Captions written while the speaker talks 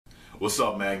What's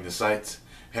up, Magnesites?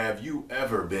 Have you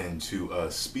ever been to a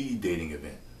speed dating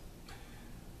event?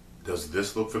 Does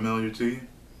this look familiar to you?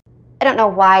 I don't know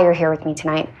why you're here with me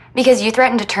tonight. Because you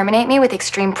threatened to terminate me with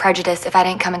extreme prejudice if I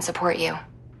didn't come and support you.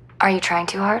 Are you trying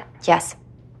too hard? Yes.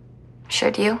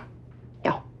 Should you?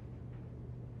 No.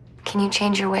 Can you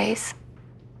change your ways?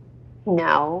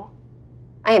 No.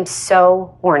 I am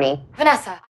so horny.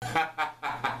 Vanessa!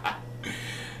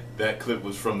 That clip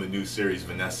was from the new series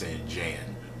Vanessa and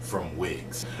Jan from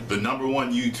WIGS, the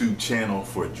 #1 YouTube channel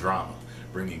for drama,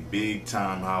 bringing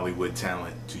big-time Hollywood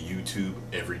talent to YouTube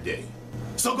every day.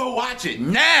 So go watch it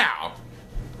now!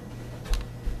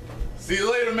 See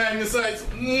you later,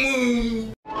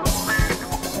 Magnesites!